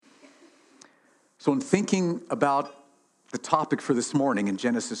So in thinking about the topic for this morning in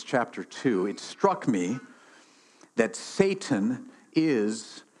Genesis chapter 2, it struck me that Satan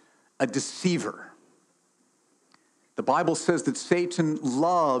is a deceiver. The Bible says that Satan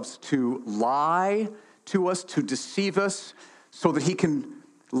loves to lie to us, to deceive us, so that he can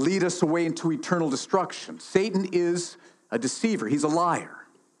lead us away into eternal destruction. Satan is a deceiver. He's a liar.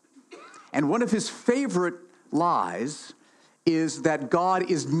 And one of his favorite lies is that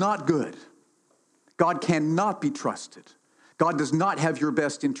God is not good. God cannot be trusted. God does not have your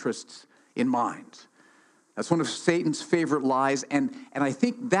best interests in mind. That's one of Satan's favorite lies, and I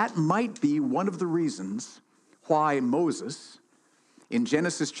think that might be one of the reasons why Moses, in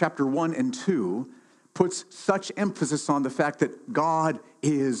Genesis chapter 1 and 2, puts such emphasis on the fact that God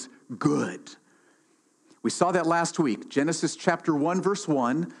is good. We saw that last week, Genesis chapter 1, verse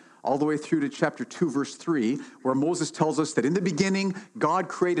 1, all the way through to chapter 2, verse 3, where Moses tells us that in the beginning, God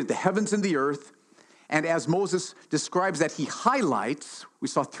created the heavens and the earth. And as Moses describes that, he highlights, we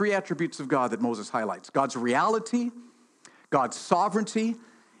saw three attributes of God that Moses highlights: God's reality, God's sovereignty,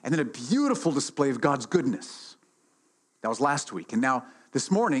 and then a beautiful display of God's goodness. That was last week. And now this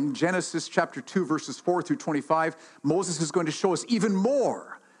morning, Genesis chapter 2, verses 4 through 25, Moses is going to show us even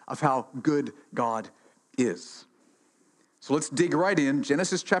more of how good God is. So let's dig right in.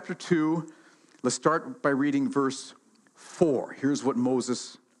 Genesis chapter 2, let's start by reading verse 4. Here's what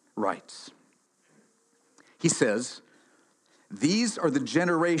Moses writes. He says, "These are the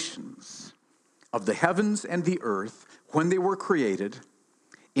generations of the heavens and the earth when they were created,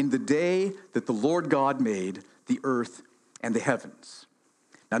 in the day that the Lord God made the earth and the heavens."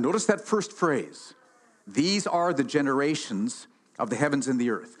 Now notice that first phrase. These are the generations of the heavens and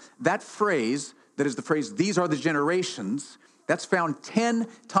the earth. That phrase, that is the phrase, these are the generations, that's found 10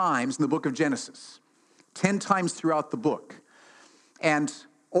 times in the book of Genesis. 10 times throughout the book. And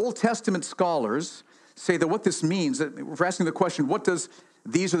Old Testament scholars say that what this means, that we're asking the question, what does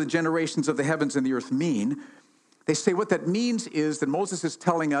these are the generations of the heavens and the earth mean? They say what that means is that Moses is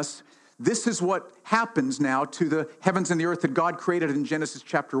telling us this is what happens now to the heavens and the earth that God created in Genesis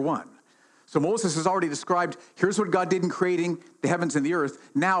chapter 1. So Moses has already described, here's what God did in creating the heavens and the earth.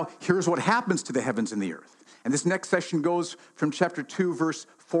 Now, here's what happens to the heavens and the earth. And this next section goes from chapter 2, verse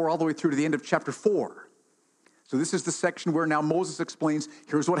 4, all the way through to the end of chapter 4. So this is the section where now Moses explains,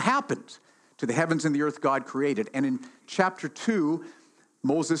 here's what happened to the heavens and the earth God created. And in chapter 2,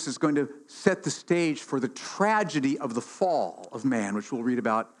 Moses is going to set the stage for the tragedy of the fall of man, which we'll read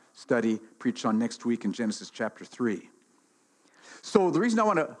about, study, preach on next week in Genesis chapter 3. So the reason I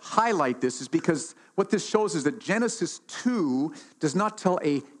want to highlight this is because what this shows is that Genesis 2 does not tell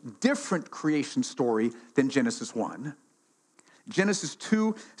a different creation story than Genesis 1. Genesis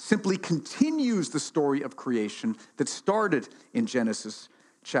 2 simply continues the story of creation that started in Genesis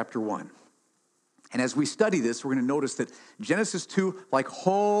chapter 1. And as we study this, we're going to notice that Genesis 2 like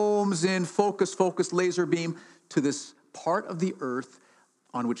homes in, focus, laser beam to this part of the earth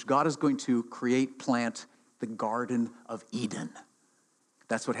on which God is going to plant the Garden of Eden.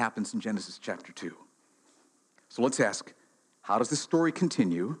 That's what happens in Genesis chapter 2. So let's ask, how does this story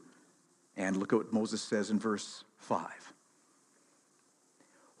continue? And look at what Moses says in verse 5.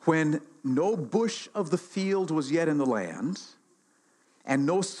 "When no bush of the field was yet in the land, and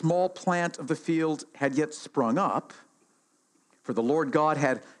no small plant of the field had yet sprung up, for the Lord God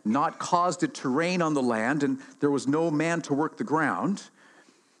had not caused it to rain on the land, and there was no man to work the ground,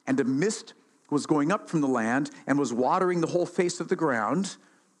 and a mist was going up from the land and was watering the whole face of the ground."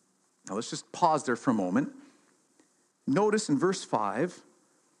 Now let's just pause there for a moment. Notice in verse 5,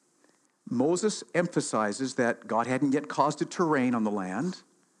 Moses emphasizes that God hadn't yet caused it to rain on the land,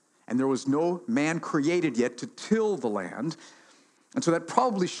 and there was no man created yet to till the land. And so that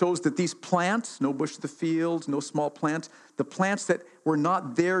probably shows that these plants, no bush of the field, no small plant, the plants that were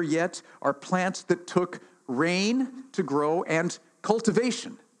not there yet are plants that took rain to grow and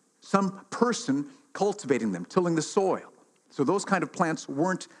cultivation, some person cultivating them, tilling the soil. So those kind of plants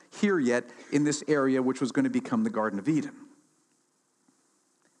weren't here yet in this area, which was going to become the Garden of Eden.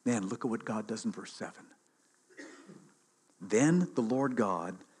 Man, look at what God does in verse 7. "Then the Lord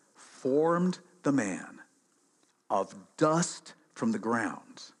God formed the man of dust from the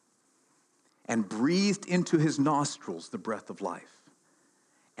ground and breathed into his nostrils the breath of life,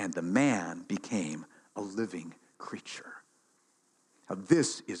 and the man became a living creature." Now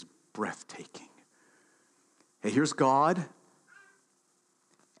this is breathtaking. Hey, here's God.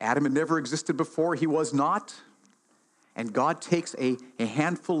 Adam had never existed before. He was not. And God takes a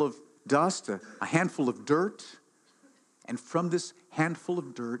handful of dust, a handful of dirt, and from this handful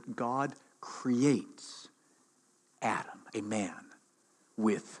of dirt, God creates Adam, a man,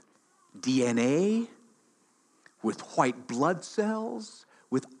 with DNA, with white blood cells,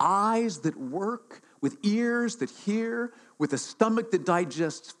 with eyes that work, with ears that hear, with a stomach that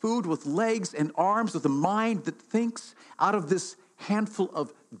digests food, with legs and arms, with a mind that thinks. Out of this handful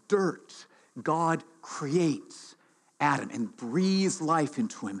of dirt, God creates Adam and breathes life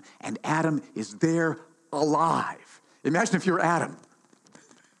into him, and Adam is there alive. Imagine if you're Adam,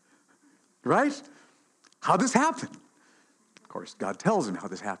 right? How'd this happen? Of course, God tells him how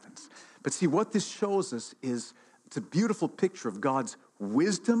this happens. But see, what this shows us is it's a beautiful picture of God's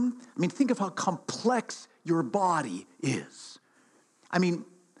wisdom. I mean, think of how complex your body is. I mean,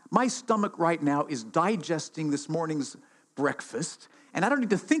 my stomach right now is digesting this morning's breakfast, and I don't need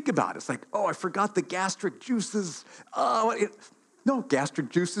to think about it. It's like, oh, I forgot the gastric juices. No, gastric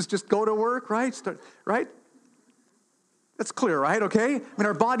juices just go to work, right? Right? That's clear, right? Okay? I mean,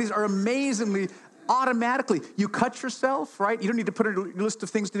 our bodies are amazingly automatically. You cut yourself, right? You don't need to put in a list of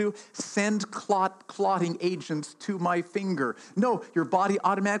things to do. Send clotting agents to my finger. No, your body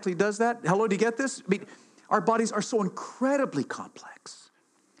automatically does that. Hello, do you get this? I mean, our bodies are so incredibly complex.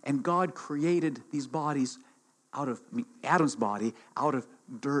 And God created these bodies Adam's body out of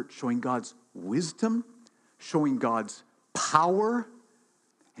dirt, showing God's wisdom, showing God's power,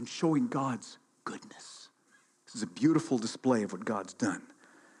 and showing God's goodness. This is a beautiful display of what God's done.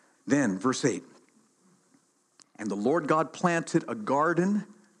 Then, verse 8. And the Lord God planted a garden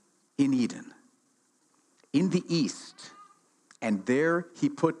in Eden, in the east, and there he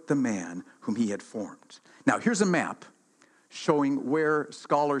put the man whom he had formed. Now, here's a map showing where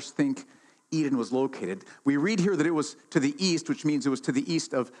scholars think Eden was located. We read here that it was to the east, which means it was to the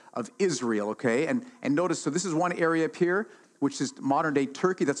east of Israel, okay? And notice, so this is one area up here, which is modern-day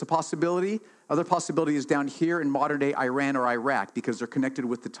Turkey. That's a possibility. Other possibility is down here in modern-day Iran or Iraq, because they're connected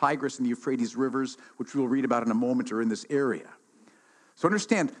with the Tigris and the Euphrates rivers, which we'll read about in a moment, are in this area. So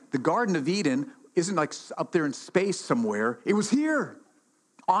understand, the Garden of Eden isn't like up there in space somewhere. It was here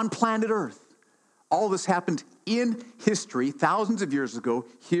on planet Earth. All this happened in history thousands of years ago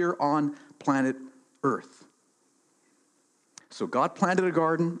here on planet Earth. So God planted a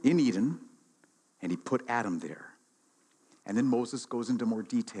garden in Eden, and he put Adam there. And then Moses goes into more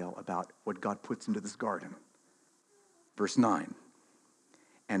detail about what God puts into this garden. Verse 9.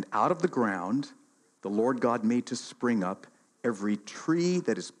 And out of the ground the Lord God made to spring up every tree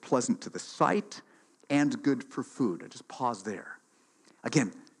that is pleasant to the sight and good for food. I just pause there. Again,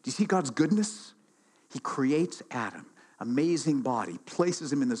 do you see God's goodness? He creates Adam, amazing body,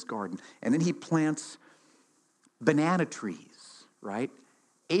 places him in this garden, and then he plants banana trees, right?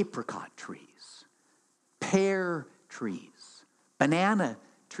 Apricot trees, pear trees, banana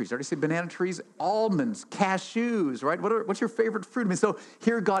trees. I already said banana trees, almonds, cashews, right? What's your favorite fruit? I mean, so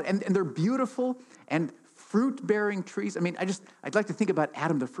here God, and they're beautiful and fruit-bearing trees. I mean, I'd like to think about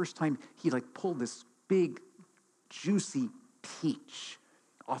Adam the first time he pulled this big, juicy peach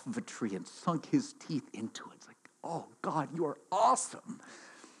off of a tree and sunk his teeth into it. It's like, oh, God, you are awesome.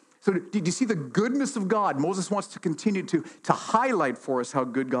 So did you see the goodness of God? Moses wants to continue to highlight for us how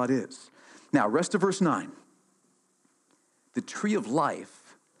good God is. Now, rest of verse 9. The tree of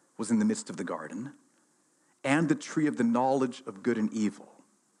life was in the midst of the garden, and the tree of the knowledge of good and evil.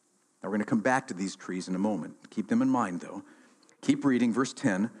 Now, we're going to come back to these trees in a moment. Keep them in mind, though. Keep reading, verse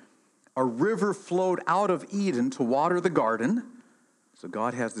 10. A river flowed out of Eden to water the garden. So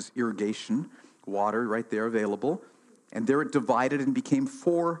God has this irrigation water right there available. And there it divided and became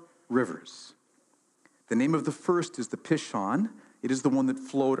 4 rivers. The name of the first is the Pishon. It is the one that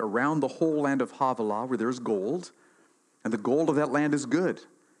flowed around the whole land of Havilah, where there's gold. And the gold of that land is good.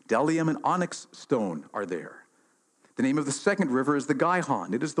 Bdellium and onyx stone are there. The name of the second river is the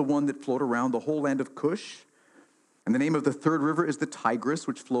Gihon. It is the one that flowed around the whole land of Cush. And the name of the third river is the Tigris,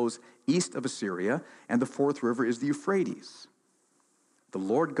 which flows east of Assyria. And the fourth river is the Euphrates. The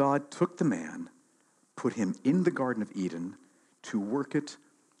Lord God took the man, put him in the Garden of Eden to work it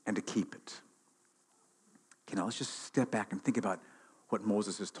and to keep it. Okay, now let's just step back and think about what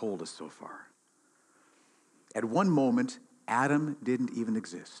Moses has told us so far. At one moment, Adam didn't even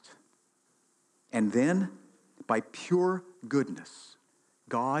exist. And then, by pure goodness,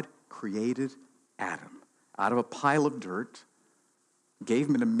 God created Adam out of a pile of dirt, gave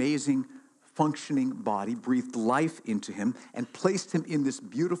him an amazing functioning body, breathed life into him, and placed him in this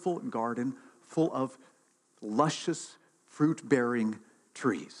beautiful garden full of luscious, fruit-bearing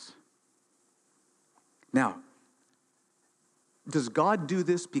trees. Now, does God do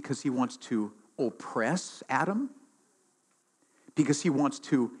this because he wants to oppress Adam? Because he wants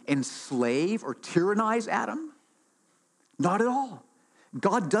to enslave or tyrannize Adam? Not at all.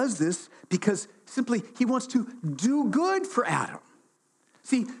 God does this because simply he wants to do good for Adam.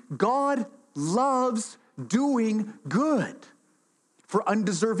 See, God loves doing good for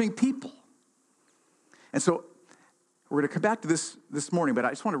undeserving people. And so we're going to come back to this morning, but I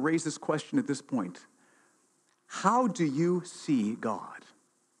just want to raise this question at this point. How do you see God?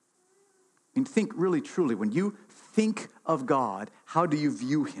 I mean, think really truly. When you think of God, how do you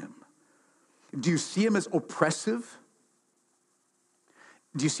view him? Do you see him as oppressive?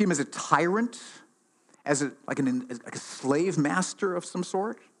 Do you see him as a tyrant? As like a slave master of some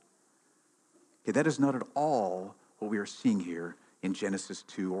sort? Okay, that is not at all what we are seeing here in Genesis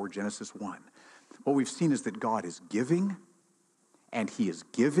 2 or Genesis 1. What we've seen is that God is giving, and he is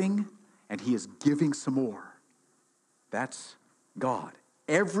giving, and he is giving some more. That's God.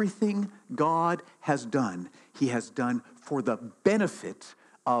 Everything God has done, he has done for the benefit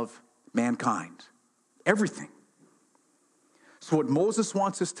of mankind. Everything. So what Moses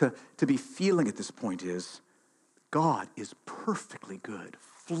wants us to be feeling at this point is, God is perfectly good,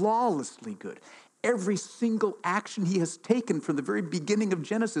 flawlessly good. Every single action he has taken from the very beginning of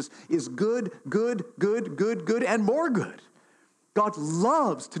Genesis is good, good, good, good, good, and more good. God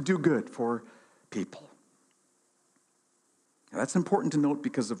loves to do good for people. Now, that's important to note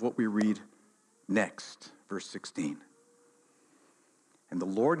because of what we read next, verse 16. And the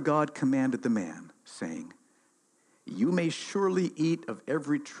Lord God commanded the man, saying, you may surely eat of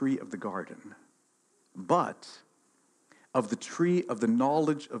every tree of the garden, but of the tree of the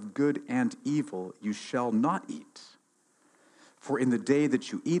knowledge of good and evil you shall not eat. For in the day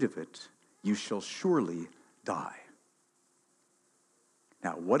that you eat of it, you shall surely die.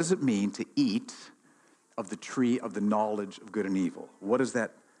 Now, what does it mean to eat of the tree of the knowledge of good and evil? What does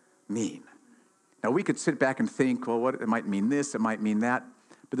that mean? Now, we could sit back and think, well, it might mean this, it might mean that.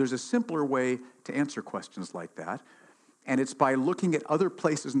 But there's a simpler way to answer questions like that, and it's by looking at other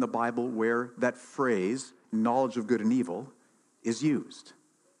places in the Bible where that phrase, knowledge of good and evil, is used.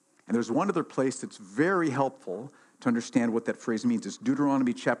 And there's one other place that's very helpful to understand what that phrase means. It's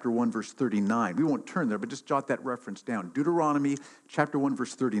Deuteronomy chapter 1, verse 39. We won't turn there, but just jot that reference down. Deuteronomy chapter 1,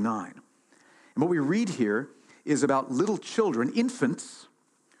 verse 39. And what we read here is about little children, infants,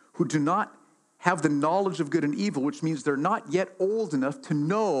 who do not have the knowledge of good and evil, which means they're not yet old enough to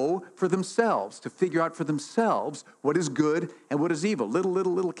know for themselves, to figure out for themselves what is good and what is evil.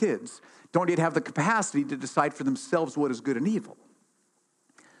 Little kids don't yet have the capacity to decide for themselves what is good and evil.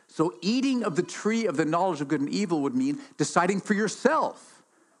 So eating of the tree of the knowledge of good and evil would mean deciding for yourself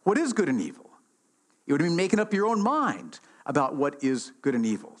what is good and evil. It would mean making up your own mind about what is good and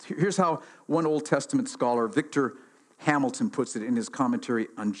evil. Here's how one Old Testament scholar, Victor Hamilton, puts it in his commentary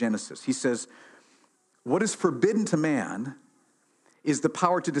on Genesis. He says, what is forbidden to man is the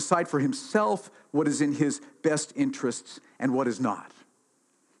power to decide for himself what is in his best interests and what is not.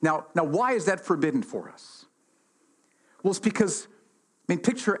 Now, why is that forbidden for us? Well, it's because,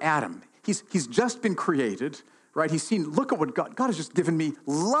 picture Adam. He's just been created, right? He's seen, look at what God has just given me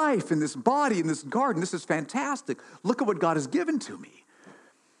life in this body, in this garden. This is fantastic. Look at what God has given to me.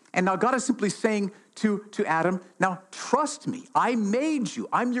 And now God is simply saying to Adam, now trust me. I made you.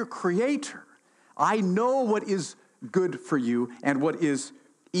 I'm your creator. I know what is good for you and what is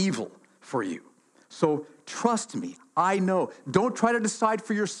evil for you. So trust me. I know. Don't try to decide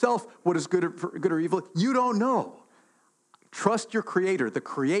for yourself what is good or evil. You don't know. Trust your creator. The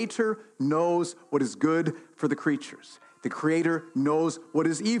creator knows what is good for the creatures. The creator knows what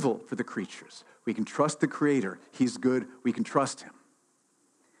is evil for the creatures. We can trust the creator. He's good. We can trust him.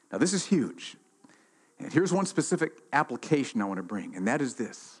 Now, this is huge. And here's one specific application I want to bring, and that is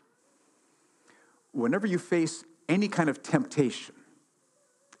this. Whenever you face any kind of temptation,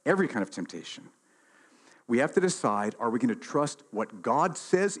 every kind of temptation, we have to decide, are we going to trust what God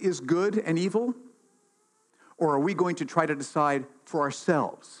says is good and evil? Or are we going to try to decide for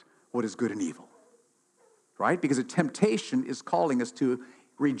ourselves what is good and evil? Right? Because a temptation is calling us to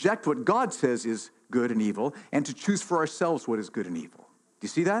reject what God says is good and evil and to choose for ourselves what is good and evil. Do you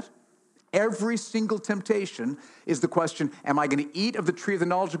see that? Every single temptation is the question, am I going to eat of the tree of the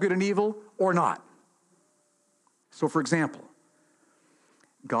knowledge of good and evil or not? So, for example,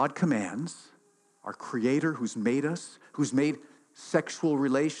 God commands our creator who's made us, who's made sexual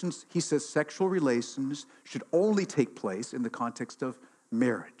relations. He says sexual relations should only take place in the context of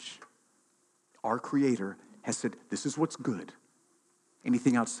marriage. Our creator has said, this is what's good.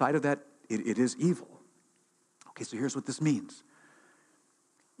 Anything outside of that, it is evil. Okay, so here's what this means.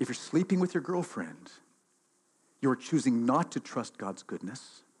 If you're sleeping with your girlfriend, you're choosing not to trust God's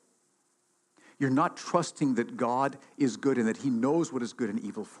goodness. You're not trusting that God is good and that he knows what is good and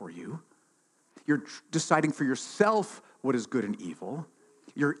evil for you. You're deciding for yourself what is good and evil.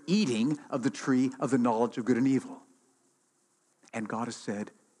 You're eating of the tree of the knowledge of good and evil. And God has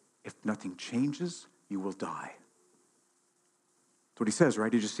said, if nothing changes, you will die. That's what he says,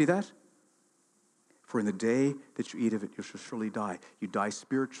 right? Did you see that? For in the day that you eat of it, you shall surely die. You die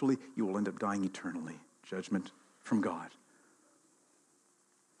spiritually, you will end up dying eternally. Judgment from God.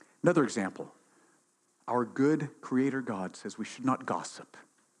 Another example. Our good Creator God says we should not gossip.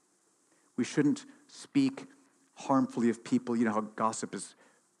 We shouldn't speak harmfully of people. You know how gossip is,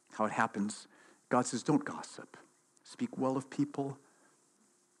 how it happens. God says, don't gossip. Speak well of people.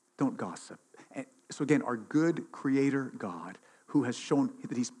 Don't gossip. And so again, our good Creator God, who has shown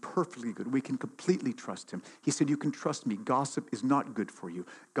that he's perfectly good, we can completely trust him. He said, you can trust me. Gossip is not good for you.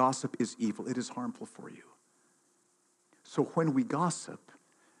 Gossip is evil. It is harmful for you. So when we gossip,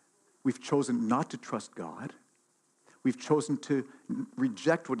 we've chosen not to trust God. We've chosen to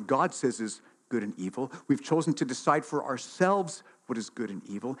reject what God says is good and evil. We've chosen to decide for ourselves what is good and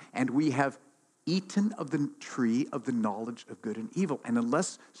evil. And we have eaten of the tree of the knowledge of good and evil. And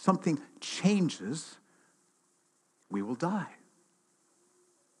unless something changes, we will die.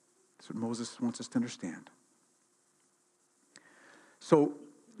 That's what Moses wants us to understand. So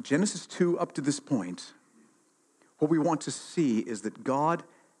Genesis 2 up to this point, what we want to see is that God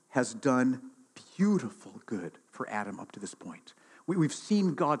has done beautiful good for Adam up to this point. We've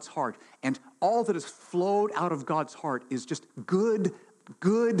seen God's heart, and all that has flowed out of God's heart is just good,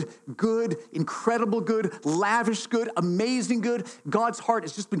 good, good, incredible good, lavish good, amazing good. God's heart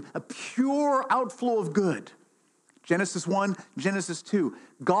has just been a pure outflow of good. Genesis 1, Genesis 2.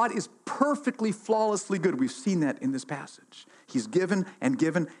 God is perfectly, flawlessly good. We've seen that in this passage. He's given and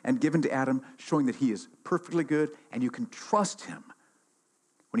given and given to Adam, showing that he is perfectly good, and you can trust him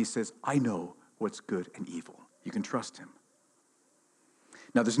when he says, I know what's good and evil. You can trust him.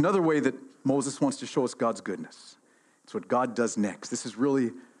 Now, there's another way that Moses wants to show us God's goodness. It's what God does next. This is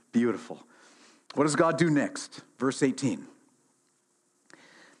really beautiful. What does God do next? Verse 18.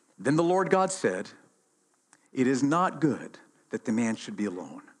 Then the Lord God said, it is not good that the man should be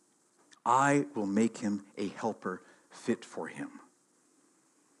alone. I will make him a helper fit for him.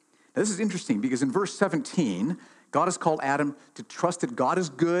 Now, this is interesting because in verse 17, God has called Adam to trust that God is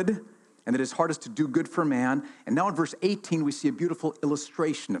good and that his heart is to do good for man. And now in verse 18, we see a beautiful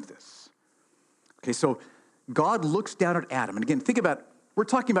illustration of this. Okay, so God looks down at Adam. And again, think about, we're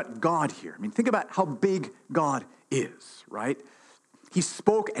talking about God here. I mean, think about how big God is, right? He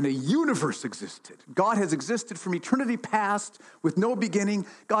spoke and a universe existed. God has existed from eternity past with no beginning.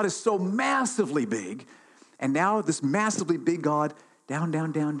 God is so massively big. And now this massively big God, down,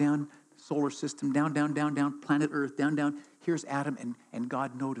 down, down, down, solar system, down, down, down, down, planet Earth, down, down. Here's Adam, and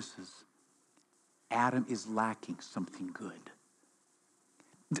God notices Adam is lacking something good.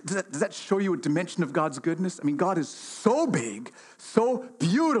 Does that show you a dimension of God's goodness? I mean, God is so big, so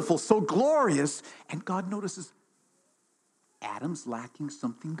beautiful, so glorious, and God notices Adam's lacking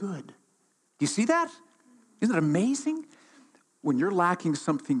something good. Do you see that? Isn't it amazing? When you're lacking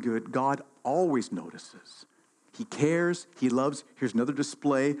something good, God always notices. He cares, he loves. Here's another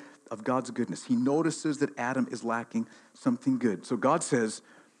display of God's goodness. He notices that Adam is lacking something good. So God says,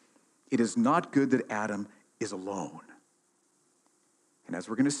 it is not good that Adam is alone. And as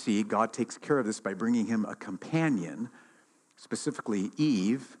we're going to see, God takes care of this by bringing him a companion, specifically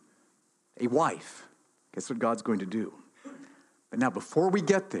Eve, a wife. That's what God's going to do. But now, before we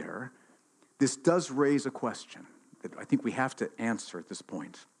get there, this does raise a question that I think we have to answer at this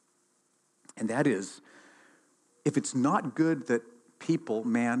point. And that is, if it's not good that people,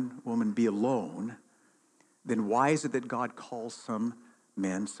 man, woman, be alone, then why is it that God calls some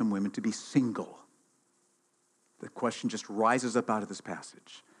men, some women to be single? The question just rises up out of this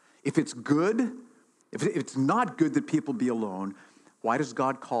passage. If it's good, if it's not good that people be alone, why does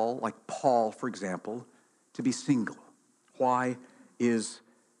God call, like Paul, for example, to be single? Why is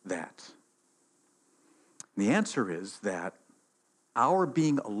that? And the answer is that our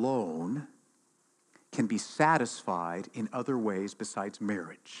being alone can be satisfied in other ways besides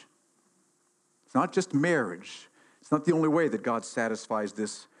marriage. It's not just marriage. It's not the only way that God satisfies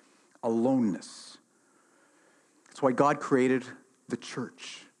this aloneness. That's why God created the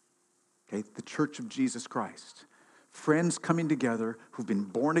church, okay? The church of Jesus Christ. Friends coming together who've been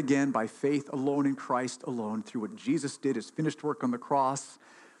born again by faith alone in Christ alone through what Jesus did, his finished work on the cross.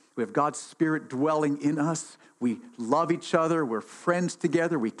 We have God's Spirit dwelling in us. We love each other. We're friends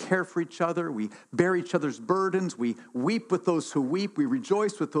together. We care for each other. We bear each other's burdens. We weep with those who weep. We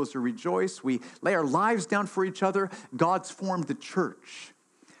rejoice with those who rejoice. We lay our lives down for each other. God's formed the church.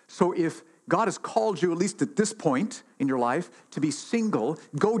 So if God has called you, at least at this point in your life, to be single,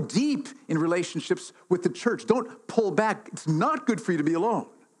 go deep in relationships with the church. Don't pull back. It's not good for you to be alone.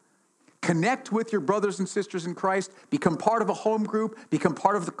 connect with your brothers and sisters in Christ, become part of a home group, become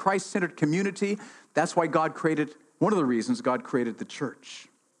part of the Christ-centered community. That's why one of the reasons God created the church.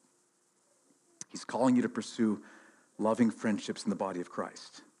 He's calling you to pursue loving friendships in the body of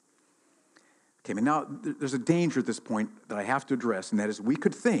Christ. Okay, but now there's a danger at this point that I have to address, and that is we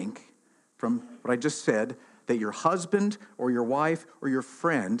could think, from what I just said, that your husband or your wife or your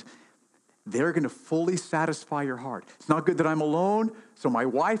friend, they're going to fully satisfy your heart. It's not good that I'm alone, so my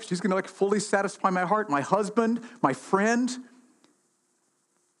wife, she's going to fully satisfy my heart. My husband, my friend.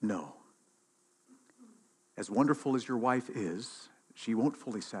 No. As wonderful as your wife is, she won't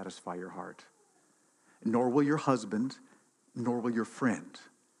fully satisfy your heart. Nor will your husband, nor will your friend.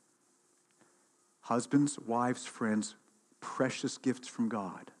 Husbands, wives, friends, precious gifts from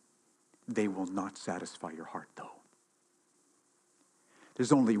God. They will not satisfy your heart, though.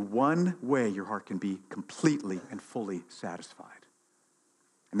 There's only one way your heart can be completely and fully satisfied.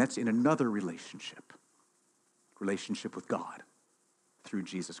 And that's in another relationship with God through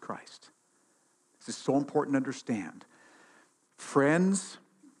Jesus Christ. This is so important to understand. Friends,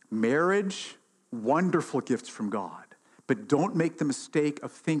 marriage, wonderful gifts from God. But don't make the mistake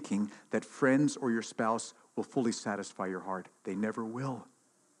of thinking that friends or your spouse will fully satisfy your heart. They never will.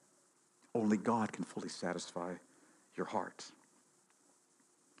 Only God can fully satisfy your heart.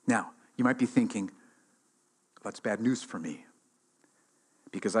 Now, you might be thinking, that's bad news for me.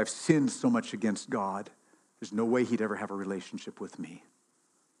 Because I've sinned so much against God, there's no way he'd ever have a relationship with me.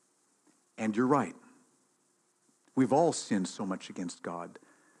 And you're right. We've all sinned so much against God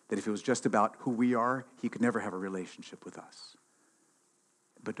that if it was just about who we are, he could never have a relationship with us.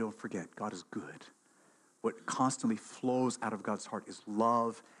 But don't forget, God is good. What constantly flows out of God's heart is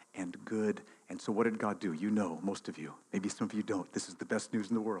love and good. And so what did God do? You know, most of you. Maybe some of you don't. This is the best news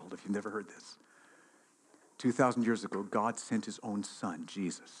in the world if you've never heard this. 2,000 years ago, God sent his own son,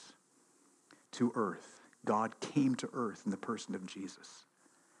 Jesus, to earth. God came to earth in the person of Jesus.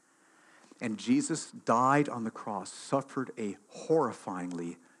 And Jesus died on the cross, suffered a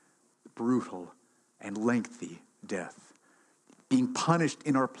horrifyingly brutal and lengthy death, being punished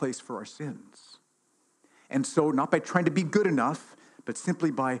in our place for our sins. And so not by trying to be good enough, but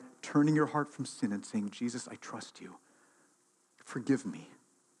simply by turning your heart from sin and saying, Jesus, I trust you. Forgive me.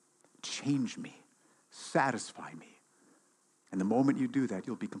 Change me. Satisfy me. And the moment you do that,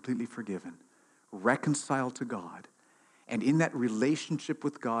 you'll be completely forgiven, reconciled to God. And in that relationship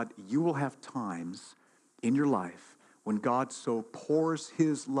with God, you will have times in your life when God so pours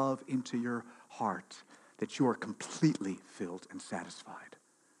his love into your heart that you are completely filled and satisfied.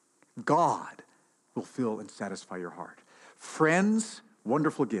 God will fill and satisfy your heart. Friends,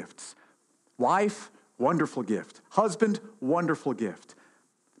 wonderful gifts. Wife, wonderful gift. Husband, wonderful gift.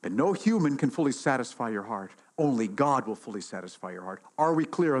 But no human can fully satisfy your heart. Only God will fully satisfy your heart. Are we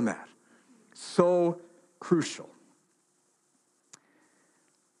clear on that? So crucial.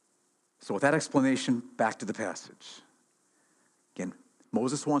 So with that explanation, back to the passage. Again,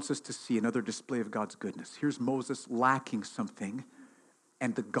 Moses wants us to see another display of God's goodness. Here's Moses lacking something,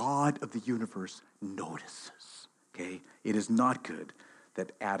 and the God of the universe notices. Okay? It is not good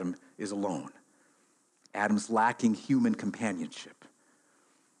that Adam is alone. Adam's lacking human companionship.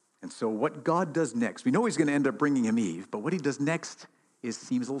 And so what God does next, we know he's going to end up bringing him Eve, but what he does next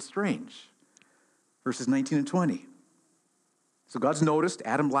seems a little strange. Verses 19 and 20. So God's noticed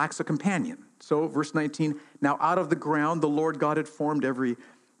Adam lacks a companion. So verse 19, now out of the ground the Lord God had formed every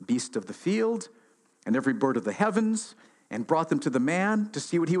beast of the field and every bird of the heavens and brought them to the man to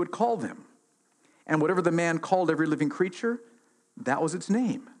see what he would call them. And whatever the man called every living creature, that was its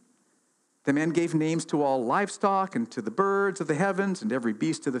name. The man gave names to all livestock and to the birds of the heavens and every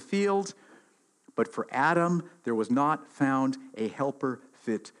beast of the field. But for Adam, there was not found a helper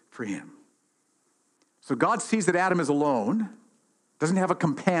fit for him. So God sees that Adam is alone, doesn't have a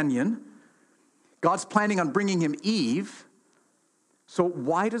companion. God's planning on bringing him Eve. So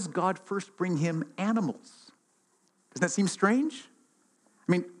why does God first bring him animals? Doesn't that seem strange?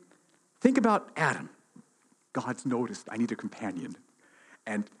 I mean, think about Adam. God's noticed, I need a companion.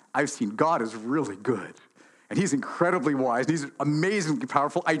 And I've seen God is really good. And he's incredibly wise. And he's amazingly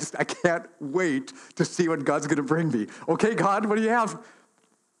powerful. I can't wait to see what God's going to bring me. Okay, God, what do you have?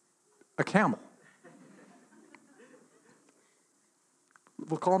 A camel.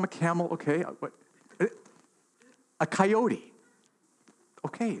 We'll call him a camel, okay. A coyote.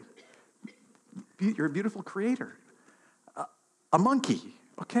 Okay. You're a beautiful creator. A monkey.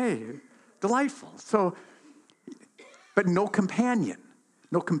 Okay. Delightful. So, but no companion.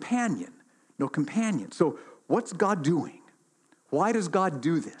 No companion. No companion. So what's God doing? Why does God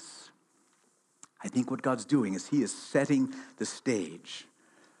do this? I think what God's doing is he is setting the stage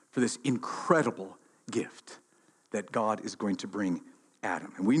for this incredible gift that God is going to bring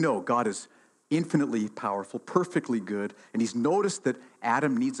Adam. And we know God is infinitely powerful, perfectly good, and he's noticed that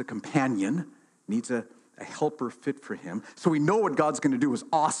Adam needs a companion, needs a helper fit for him. So we know what God's going to do is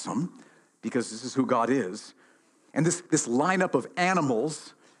awesome, because this is who God is. And this lineup of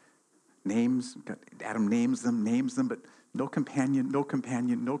animals, Adam names them, but no companion,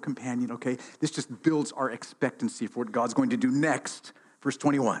 okay? This just builds our expectancy for what God's going to do next. Verse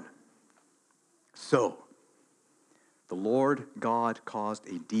 21. So, the Lord God caused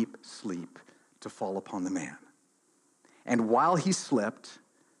a deep sleep to fall upon the man. And while he slept,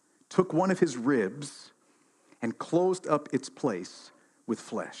 took one of his ribs and closed up its place with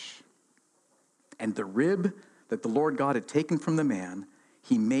flesh. And the rib that the Lord God had taken from the man,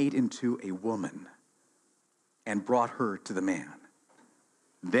 he made into a woman and brought her to the man.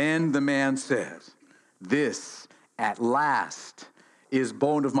 Then the man said, "This at last is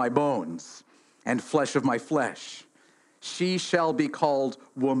bone of my bones and flesh of my flesh. She shall be called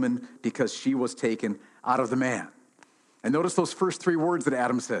woman because she was taken out of the man." And notice those first three words that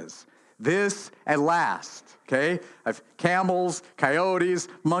Adam says. This at last, okay? I've camels, coyotes,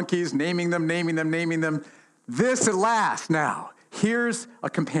 monkeys, naming them. This at last now. Here's a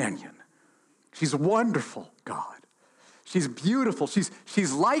companion. She's wonderful, God. She's beautiful.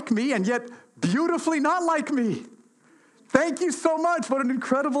 She's like me and yet beautifully not like me. Thank you so much. What an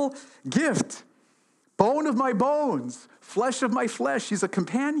incredible gift. Bone of my bones, flesh of my flesh. She's a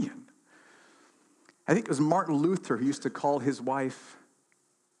companion. I think it was Martin Luther who used to call his wife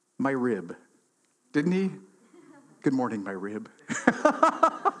my rib. Didn't he? Good morning, my rib.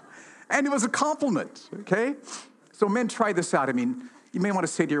 And it was a compliment, okay? So men, try this out. I mean, you may want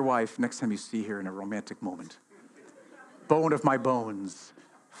to say to your wife next time you see her in a romantic moment, bone of my bones,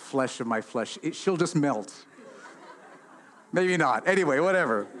 flesh of my flesh. She'll just melt. Maybe not. Anyway,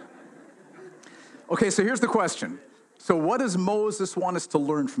 whatever. Okay, so here's the question. So what does Moses want us to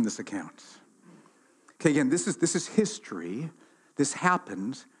learn from this account? Okay, again, this is history. This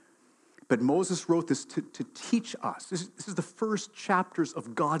happened. But Moses wrote this to teach us. This is the first chapters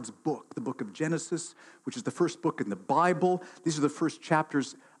of God's book, the book of Genesis, which is the first book in the Bible. These are the first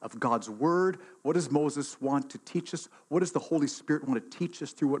chapters of God's word. What does Moses want to teach us? What does the Holy Spirit want to teach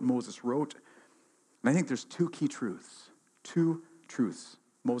us through what Moses wrote? And I think there's two key truths. Two truths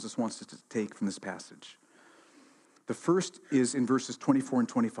Moses wants us to take from this passage. The first is in verses 24 and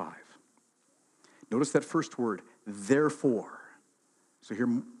 25. Notice that first word, therefore. So here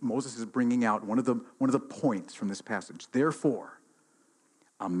Moses is bringing out one of the points from this passage. Therefore,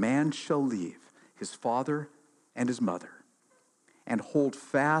 a man shall leave his father and his mother and hold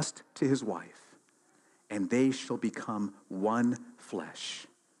fast to his wife, and they shall become one flesh.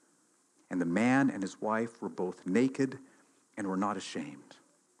 And the man and his wife were both naked and were not ashamed.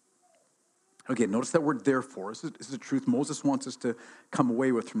 Okay, notice that word therefore. This is a truth Moses wants us to come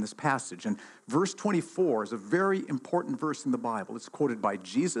away with from this passage. And verse 24 is a very important verse in the Bible. It's quoted by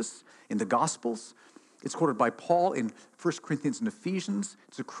Jesus in the Gospels. It's quoted by Paul in 1 Corinthians and Ephesians.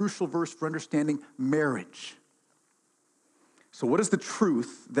 It's a crucial verse for understanding marriage. So what is the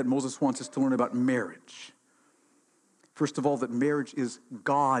truth that Moses wants us to learn about marriage? First of all, that marriage is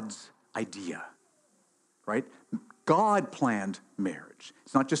God's idea, right? God planned marriage.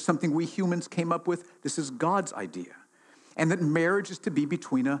 It's not just something we humans came up with. This is God's idea. And that marriage is to be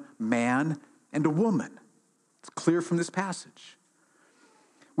between a man and a woman. It's clear from this passage.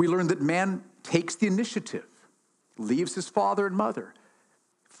 We learn that man takes the initiative, leaves his father and mother,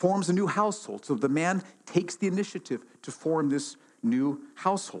 forms a new household. So the man takes the initiative to form this new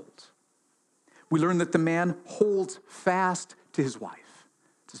household. We learn that the man holds fast to his wife.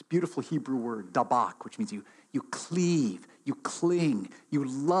 It's this beautiful Hebrew word, dabak, which means you cleave, you cling, you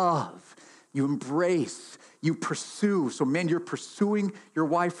love, you embrace, you pursue. So men, you're pursuing your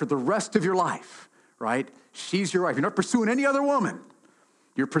wife for the rest of your life, right? She's your wife. You're not pursuing any other woman.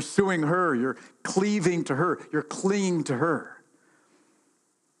 You're pursuing her. You're cleaving to her. You're clinging to her.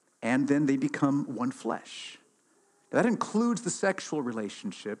 And then they become one flesh. That includes the sexual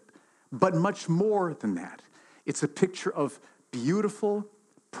relationship, but much more than that. It's a picture of beautiful,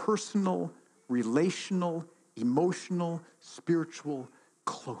 personal, relational, emotional, spiritual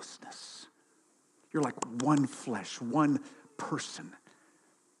closeness. You're like one flesh, one person,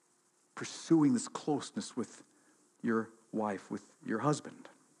 pursuing this closeness with your wife, with your husband.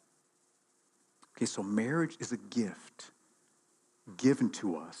 Okay, so marriage is a gift given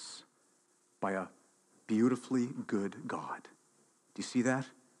to us by a beautifully good God. Do you see that?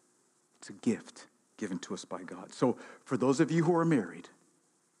 It's a gift given to us by God. So for those of you who are married,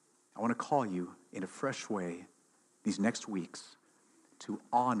 I want to call you in a fresh way these next weeks to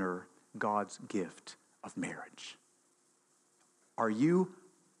honor God's gift of marriage? Are you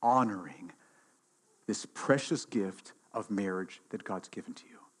honoring this precious gift of marriage that God's given to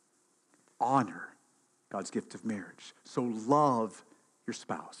you? Honor God's gift of marriage. So love your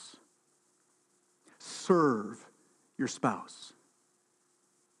spouse. Serve your spouse.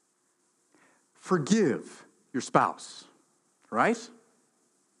 Forgive your spouse, right?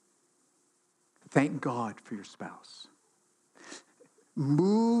 Thank God for your spouse.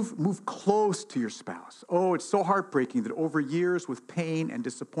 Move close to your spouse. Oh, it's so heartbreaking that over years with pain and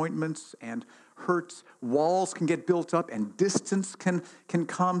disappointments and hurts, walls can get built up and distance can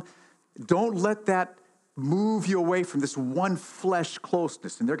come. Don't let that move you away from this one flesh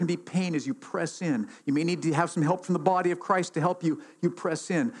closeness. And there can be pain as you press in. You may need to have some help from the body of Christ to help you press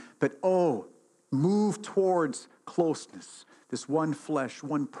in. But move towards closeness. This one flesh,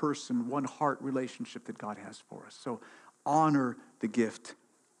 one person, one heart relationship that God has for us. So honor the gift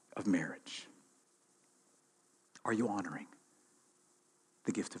of marriage. Are you honoring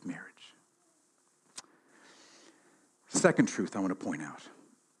the gift of marriage? Second truth I want to point out.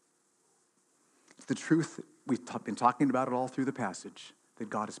 It's the truth, we've been talking about it all through the passage, that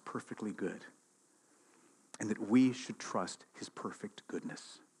God is perfectly good and that we should trust his perfect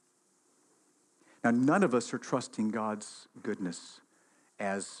goodness. Now, none of us are trusting God's goodness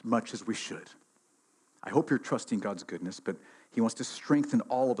as much as we should. I hope you're trusting God's goodness, but he wants to strengthen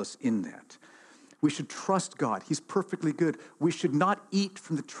all of us in that. We should trust God. He's perfectly good. We should not eat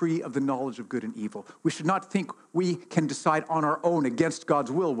from the tree of the knowledge of good and evil. We should not think we can decide on our own against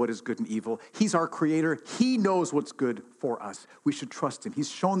God's will what is good and evil. He's our creator. He knows what's good for us. We should trust him. He's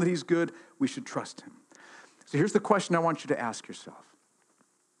shown that he's good. We should trust him. So here's the question I want you to ask yourself.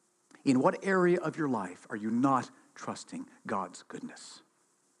 In what area of your life are you not trusting God's goodness?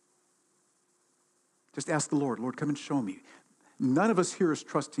 Just ask the Lord, come and show me. None of us here is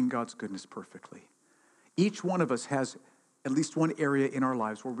trusting God's goodness perfectly. Each one of us has at least one area in our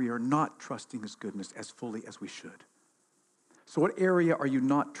lives where we are not trusting his goodness as fully as we should. So what area are you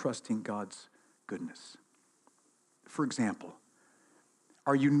not trusting God's goodness? For example,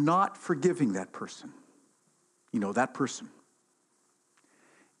 are you not forgiving that person? That person.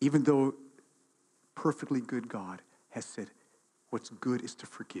 Even though perfectly good God has said, what's good is to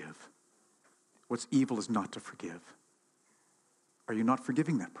forgive. What's evil is not to forgive. Are you not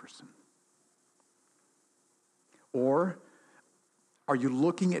forgiving that person? Or are you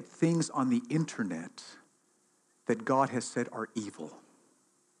looking at things on the internet that God has said are evil,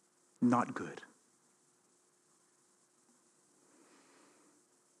 not good?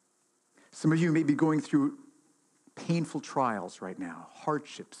 Some of you may be going through painful trials right now,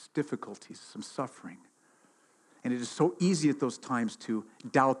 hardships, difficulties, some suffering. And it is so easy at those times to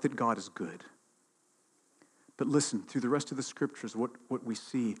doubt that God is good. But listen, through the rest of the scriptures, what we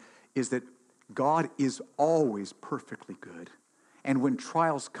see is that God is always perfectly good. And when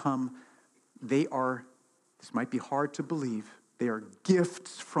trials come, this might be hard to believe, they are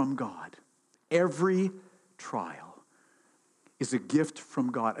gifts from God. Every trial is a gift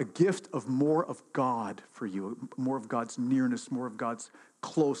from God, a gift of more of God for you, more of God's nearness, more of God's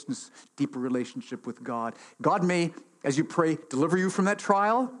closeness, deeper relationship with God. God may, as you pray, deliver you from that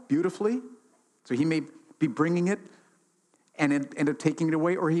trial beautifully. So he may be bringing it and end up taking it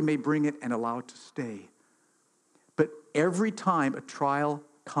away, or he may bring it and allow it to stay. But every time a trial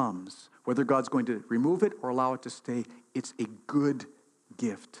comes, whether God's going to remove it or allow it to stay, it's a good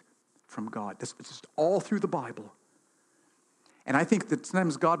gift from God. It's just all through the Bible. And I think that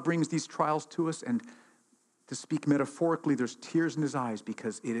sometimes God brings these trials to us, and to speak metaphorically, there's tears in his eyes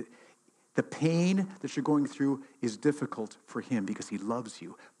because the pain that you're going through is difficult for him because he loves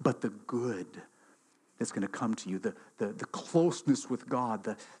you. But the good that's going to come to you, the closeness with God,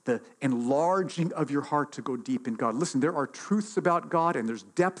 the enlarging of your heart to go deep in God. Listen, there are truths about God and there's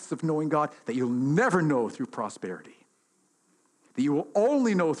depths of knowing God that you'll never know through prosperity, that you will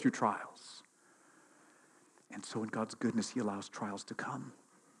only know through trials. And so in God's goodness, he allows trials to come.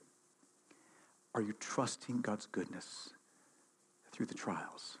 Are you trusting God's goodness through the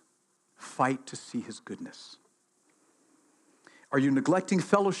trials? Fight to see his goodness. Are you neglecting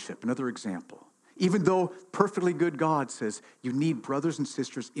fellowship? Another example. Even though perfectly good God says you need brothers and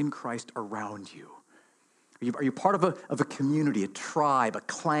sisters in Christ around you. Are you part of a community, a tribe, a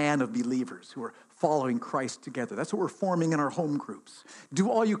clan of believers who are following Christ together? That's what we're forming in our home groups. Do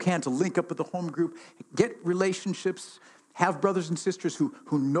all you can to link up with the home group, get relationships, have brothers and sisters who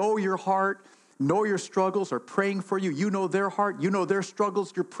know your heart, know your struggles, are praying for you. You know their heart, you know their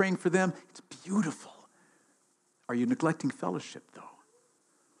struggles, you're praying for them. It's beautiful. Are you neglecting fellowship, though?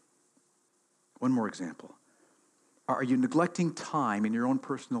 One more example. Are you neglecting time in your own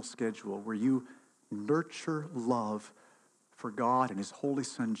personal schedule where you nurture love for God and his holy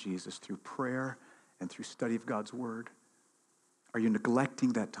Son Jesus through prayer and through study of God's word? Are you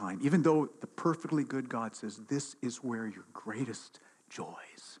neglecting that time? Even though the perfectly good God says this is where your greatest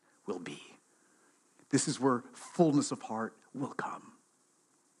joys will be. This is where fullness of heart will come.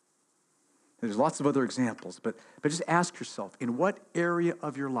 There's lots of other examples, but just ask yourself, in what area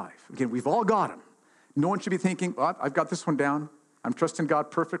of your life? Again, we've all got them. No one should be thinking, well, I've got this one down. I'm trusting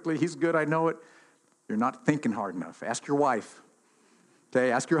God perfectly. He's good. I know it. You're not thinking hard enough. Ask your wife.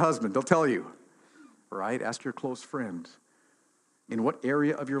 Okay, ask your husband. They'll tell you. Right? Ask your close friend. In what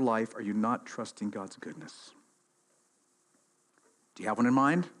area of your life are you not trusting God's goodness? Do you have one in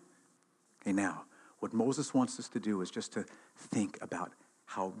mind? Okay, now, what Moses wants us to do is just to think about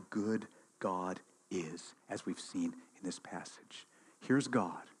how good God is, as we've seen in this passage. Here's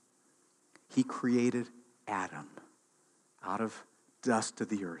God. He created Adam out of dust of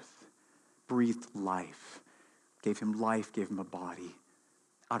the earth, breathed life, gave him a body,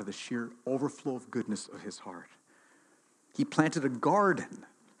 out of the sheer overflow of goodness of his heart. He planted a garden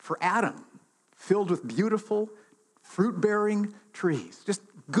for Adam, filled with beautiful, fruit-bearing trees. Just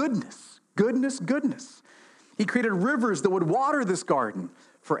goodness, goodness, goodness. He created rivers that would water this garden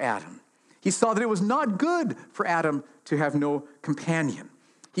for Adam. He saw that it was not good for Adam to have no companion.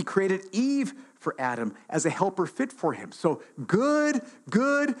 He created Eve for Adam as a helper fit for him. So good,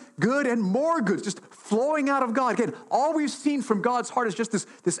 good, good, and more good, just flowing out of God. Again, all we've seen from God's heart is just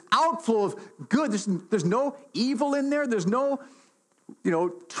this outflow of good. There's no evil in there. There's no,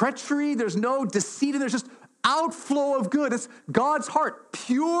 treachery. There's no deceit. There's just outflow of good. It's God's heart,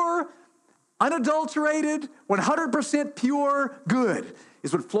 pure, unadulterated, 100% pure good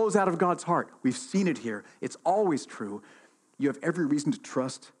is what flows out of God's heart. We've seen it here. It's always true. You have every reason to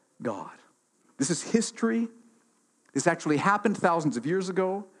trust God. This is history. This actually happened thousands of years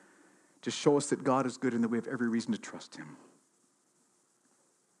ago to show us that God is good and that we have every reason to trust him.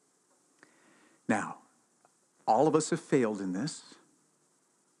 Now, all of us have failed in this.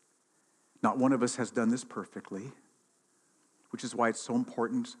 Not one of us has done this perfectly, which is why it's so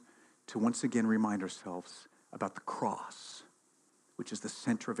important to once again remind ourselves about the cross, which is the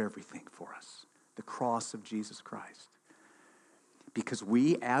center of everything for us, the cross of Jesus Christ. Because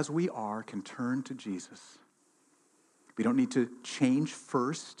we, as we are, can turn to Jesus. We don't need to change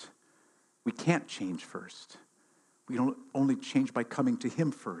first. We can't change first. We don't only change by coming to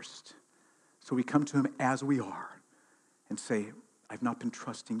him first. So we come to him as we are and say, I've not been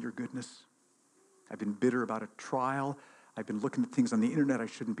trusting your goodness. I've been bitter about a trial. I've been looking at things on the internet I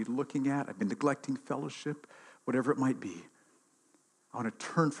shouldn't be looking at. I've been neglecting fellowship, whatever it might be. I want to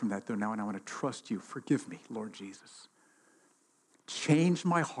turn from that, though, now, and I want to trust you. Forgive me, Lord Jesus. Change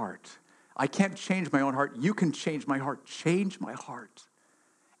my heart. I can't change my own heart. You can change my heart. Change my heart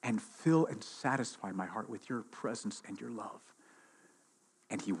and fill and satisfy my heart with your presence and your love.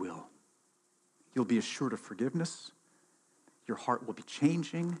 And he will. You'll be assured of forgiveness. Your heart will be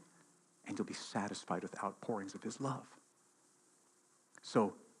changing, and you'll be satisfied with outpourings of his love.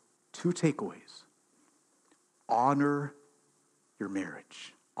 So, 2 takeaways. Honor your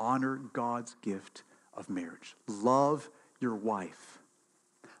marriage. Honor God's gift of marriage. Love your wife.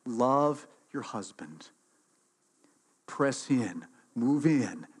 Love your husband. Press in, move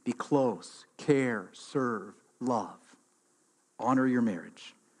in, be close, care, serve, love. Honor your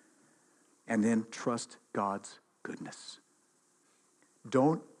marriage. And then trust God's goodness.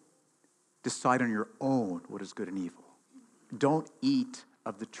 Don't decide on your own what is good and evil. Don't eat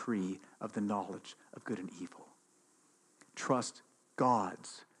of the tree of the knowledge of good and evil. Trust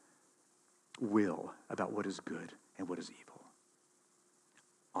God's will about what is good and what is evil.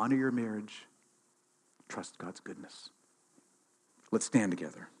 Honor your marriage. Trust God's goodness. Let's stand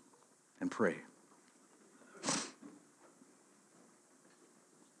together and pray.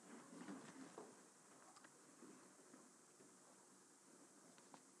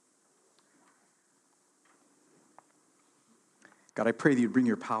 God, I pray that you'd bring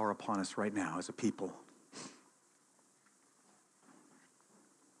your power upon us right now as a people.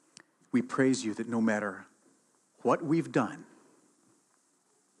 We praise you that no matter what we've done,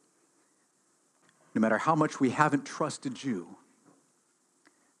 no matter how much we haven't trusted you,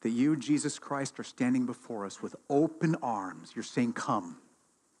 that you, Jesus Christ, are standing before us with open arms. You're saying, come.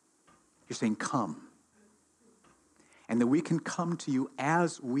 You're saying, come. And that we can come to you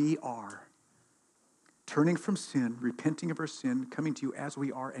as we are, turning from sin, repenting of our sin, coming to you as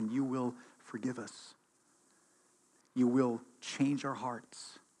we are, and you will forgive us. You will change our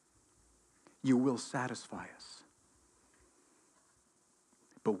hearts. You will satisfy us.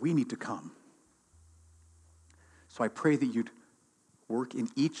 But we need to come. So I pray that you'd work in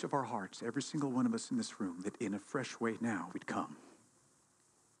each of our hearts, every single one of us in this room, that in a fresh way now we'd come.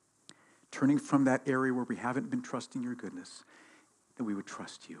 Turning from that area where we haven't been trusting your goodness, that we would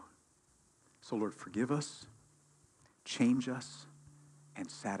trust you. So Lord, forgive us, change us, and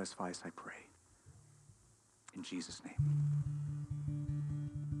satisfy us, I pray. In Jesus' name.